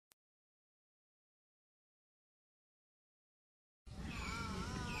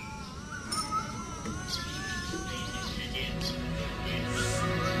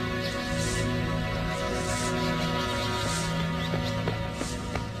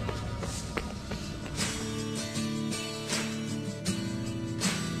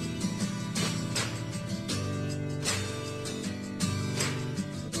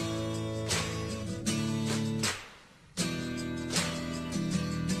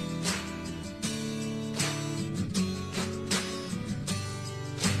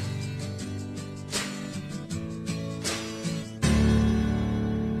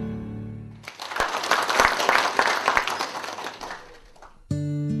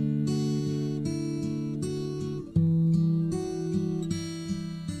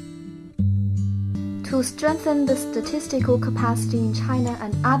To strengthen the statistical capacity in China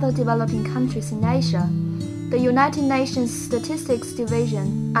and other developing countries in Asia, the United Nations Statistics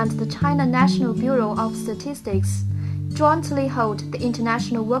Division and the China National Bureau of Statistics jointly hold the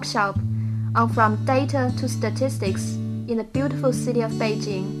international workshop on From Data to Statistics in the beautiful city of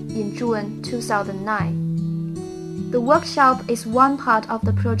Beijing in June 2009. The workshop is one part of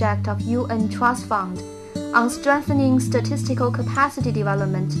the project of UN Trust Fund on strengthening statistical capacity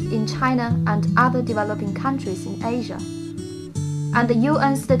development in China and other developing countries in Asia. And the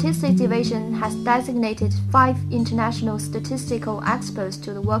UN Statistics Division has designated 5 international statistical experts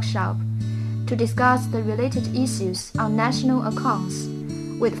to the workshop to discuss the related issues on national accounts,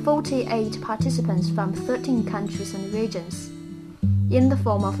 with 48 participants from 13 countries and regions, in the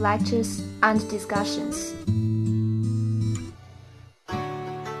form of lectures and discussions.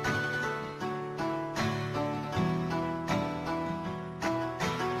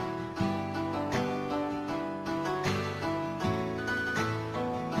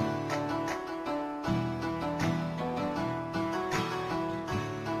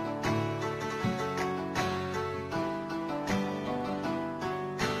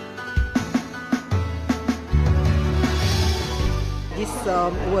 This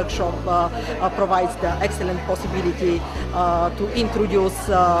workshop provides the excellent possibility to introduce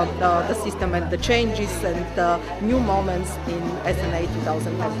the system and the changes and new moments in SNA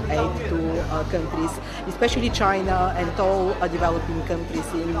 2008 to countries, especially China and all developing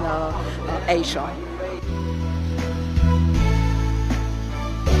countries in Asia.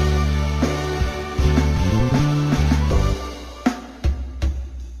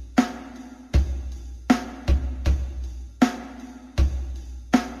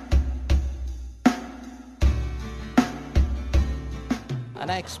 And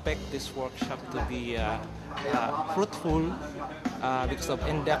I expect this workshop to be fruitful because of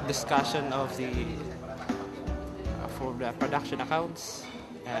in-depth discussion of for the production accounts,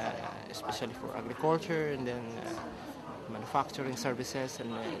 especially for agriculture and then manufacturing services,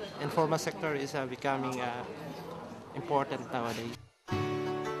 and informal sector is becoming important nowadays.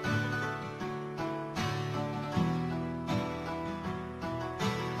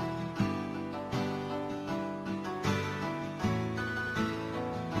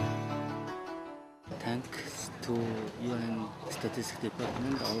 Thanks to UN Statistics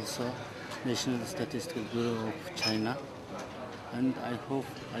Department, also National Statistical Bureau of China, and I hope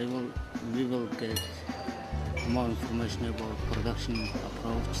we will get more information about production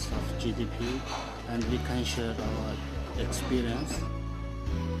approach of GDP, and we can share our experience.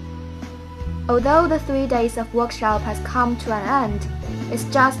 Although the 3 days of workshop has come to an end, it's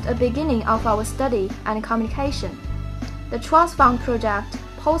just a beginning of our study and communication. The Trust Fund project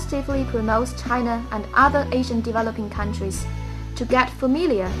positively promotes China and other Asian developing countries to get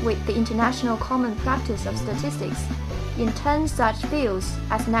familiar with the international common practice of statistics in 10 such fields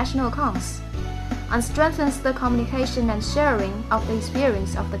as national accounts, and strengthens the communication and sharing of the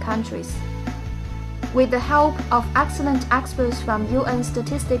experience of the countries. With the help of excellent experts from UN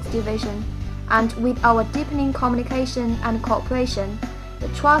Statistics Division and with our deepening communication and cooperation, the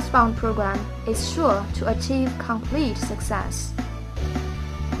Trust Fund program is sure to achieve complete success.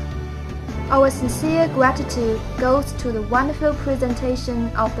 Our sincere gratitude goes to the wonderful presentation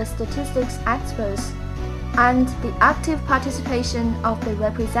of the statistics experts and the active participation of the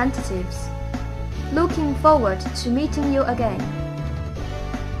representatives. Looking forward to meeting you again.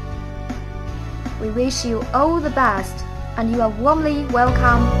 We wish you all the best, and you are warmly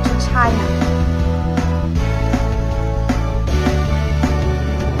welcome to China.